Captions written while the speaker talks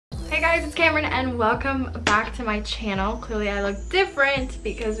Hey guys, it's Kamrin and welcome back to my channel. Clearly I look different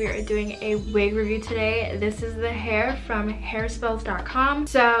because we are doing a wig review today. This is the hair from Hairspells.com.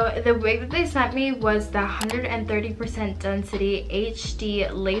 So the wig that they sent me was the 130% density HD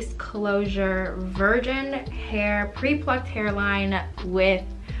lace closure virgin hair pre-plucked hairline with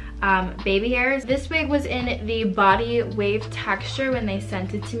baby hairs. This wig was in the body wave texture when they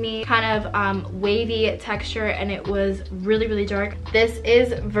sent it to me, kind of wavy texture, and it was really dark. This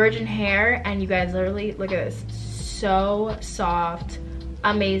is virgin hair and you guys literally look at this, so soft,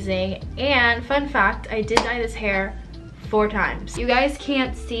 amazing. And fun fact, I did dye this hair 4 times. You guys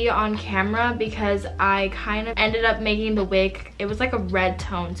can't see on camera because I kind of ended up making the wig, it was like a red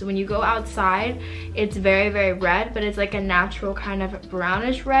tone, so when you go outside it's very red, but it's like a natural kind of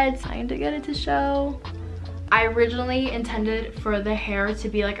brownish red. Trying to get it to show. I originally intended for the hair to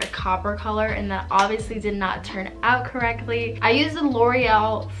be like a copper color, and that obviously did not turn out correctly. I used the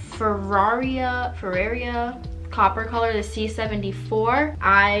L'Oreal Ferraria copper color, the C74.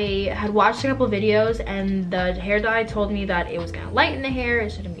 I had watched a couple videos and the hair dye told me that it was gonna lighten the hair,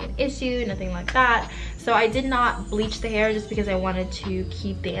 it shouldn't be an issue, nothing like that. So I did not bleach the hair just because I wanted to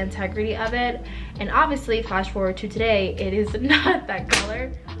keep the integrity of it. And obviously, flash forward to today, it is not that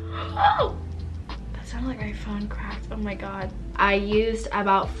color. Oh! That sounded like my phone cracked, oh my god. I used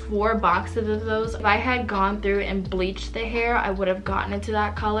about 4 boxes of those. If I had gone through and bleached the hair, I would have gotten into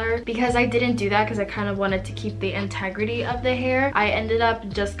that color. Because I didn't do that because I kind of wanted to keep the integrity of the hair, I ended up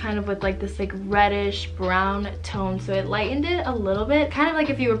just kind of with like this like reddish brown tone, so it lightened it a little bit. Kind of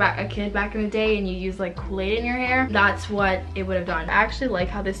like if you were a kid back in the day and you used like Kool-Aid in your hair, that's what it would have done. I actually like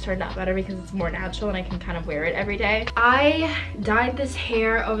how this turned out better because it's more natural and I can kind of wear it every day. I dyed this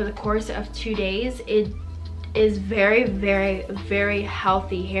hair over the course of 2 days. It is very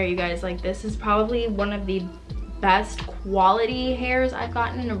healthy hair, you guys. Like, this is probably one of the best quality hairs I've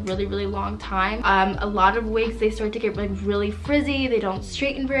gotten in a really long time. A lot of wigs, they start to get like really frizzy, they don't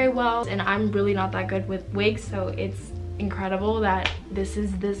straighten very well, and I'm really not that good with wigs, so it's incredible that this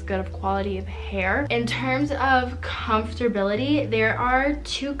is this good of quality of hair. In terms of comfortability, there are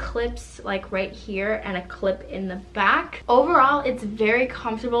 2 clips like right here and a clip in the back. Overall, it's very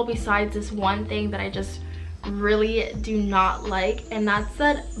comfortable, besides this one thing that I just really do not like, and that's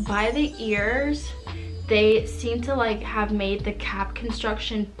that by the ears they seem to like have made the cap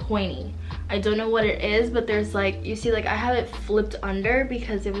construction pointy. I don't know what it is, but there's like, you see, like I have it flipped under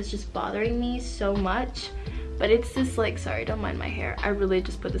because it was just bothering me so much. But it's this like, sorry, don't mind my hair, I really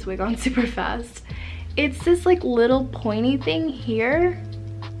just put this wig on super fast. It's this like little pointy thing here,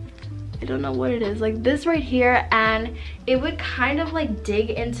 I don't know what it is, like this right here, and it would kind of like dig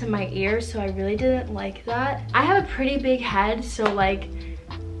into my ear, so I really didn't like that. I have a pretty big head, so like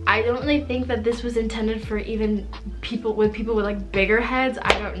I don't really think that this was intended for even people with like bigger heads.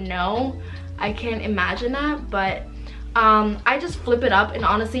 I don't know, I can't imagine that, but I just flip it up, and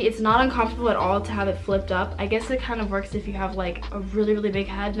honestly it's not uncomfortable at all to have it flipped up. I guess it kind of works if you have like a really big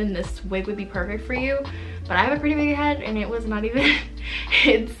head, then this wig would be perfect for you. But I have a pretty big head and it was not even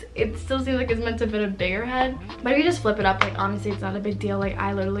it still seems like it's meant to fit a bigger head. But if you just flip it up, like honestly it's not a big deal. Like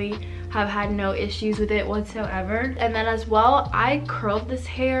I literally have had no issues with it whatsoever. And then as well, I curled this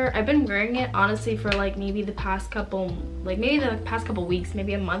hair. I've been wearing it honestly for like maybe the past couple weeks,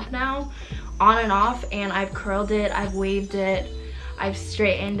 maybe a month now, on and off, and I've curled it, I've waved it, I've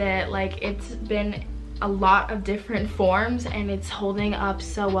straightened it. Like it's been a lot of different forms and it's holding up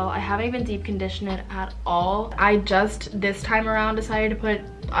so well. I haven't even deep conditioned it at all. I just this time around decided to put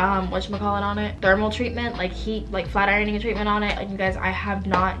whatchamacallit on it, thermal treatment, like heat, like flat ironing treatment on it. And you guys, I have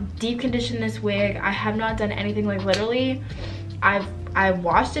not deep conditioned this wig, I have not done anything. Like literally I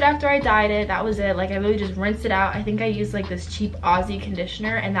washed it after I dyed it, that was it. Like I really just rinsed it out. I think I used like this cheap Aussie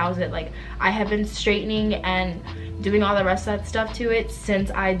conditioner and that was it. Like I have been straightening and doing all the rest of that stuff to it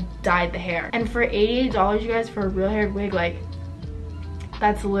since I dyed the hair. And for $88, you guys, for a real hair wig, like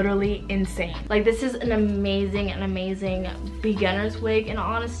that's literally insane. Like this is an amazing beginner's wig in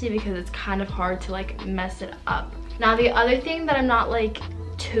honesty, because it's kind of hard to like mess it up. Now the other thing that I'm not like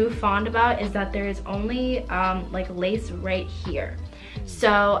too fond about is that there is only like lace right here.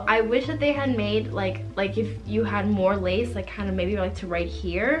 So I wish that they had made like if you had more lace, like kind of maybe like to right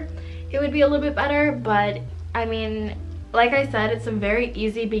here, it would be a little bit better. But I mean, like I said, it's a very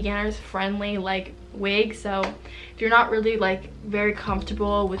easy beginners friendly like wig, so if you're not really like very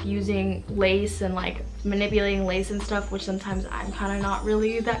comfortable with using lace and like manipulating lace and stuff, which sometimes I'm kind of not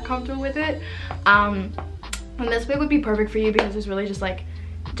really that comfortable with it, and this wig would be perfect for you, because it's really just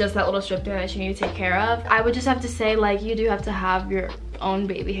that little strip there that you need to take care of. I would just have to say, like, you do have to have your own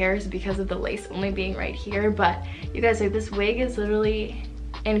baby hairs because of the lace only being right here, but you guys, like, this wig is literally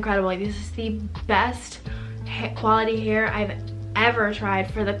incredible. Like, this is the best quality hair I've ever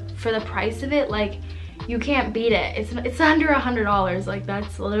tried for the price of it. Like, you can't beat it. It's under $100. Like,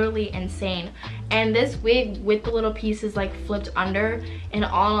 that's literally insane. And this wig with the little pieces like flipped under, in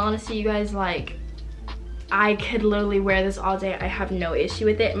all honesty, you guys, like, I could literally wear this all day. I have no issue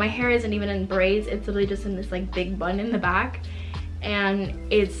with it. My hair isn't even in braids. It's literally just in this like big bun in the back, and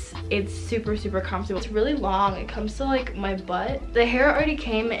it's super comfortable. It's really long. It comes to like my butt. The hair already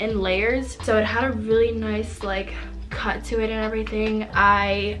came in layers, so it had a really nice like cut to it and everything.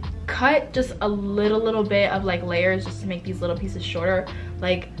 I cut just a little bit of like layers just to make these little pieces shorter.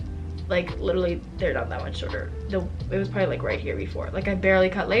 Like literally they're not that much shorter. It was probably like right here before. Like, I barely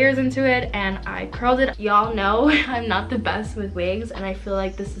cut layers into it, and I curled it. Y'all know I'm not the best with wigs, and I feel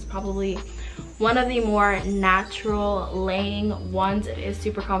like this is probably one of the more natural laying ones. It is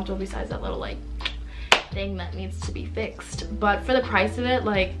super comfortable, besides that little like thing that needs to be fixed. But for the price of it,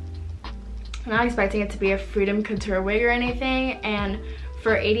 like, I'm not expecting it to be a Freedom Couture wig or anything, and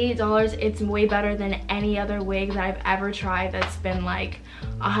for $88, it's way better than any other wig that I've ever tried that's been like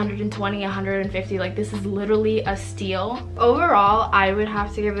 $120, $150. Like, this is literally a steal. Overall, I would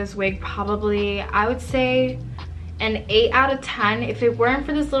have to give this wig probably, I would say, an 8 out of 10. If it weren't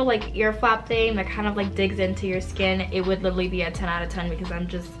for this little like ear flap thing that kind of like digs into your skin, it would literally be a 10 out of 10, because I'm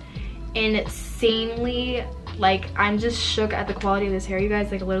just insanely, like, I'm just shook at the quality of this hair, you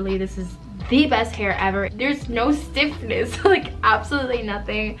guys. Like, literally, this is the best hair ever. There's no stiffness, like absolutely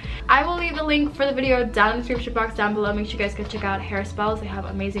nothing. I will leave the link for the video down in the description box down below. Make sure you guys go check out Hairspells. They have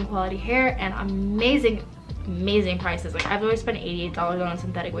amazing quality hair and amazing prices. Like, I've always spent $88 on a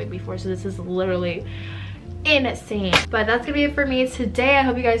synthetic wig before, so this is literally insane. But that's gonna be it for me today. I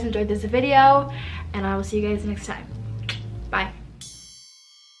hope you guys enjoyed this video, and I will see you guys next time. Bye.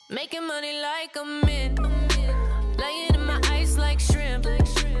 Making money like a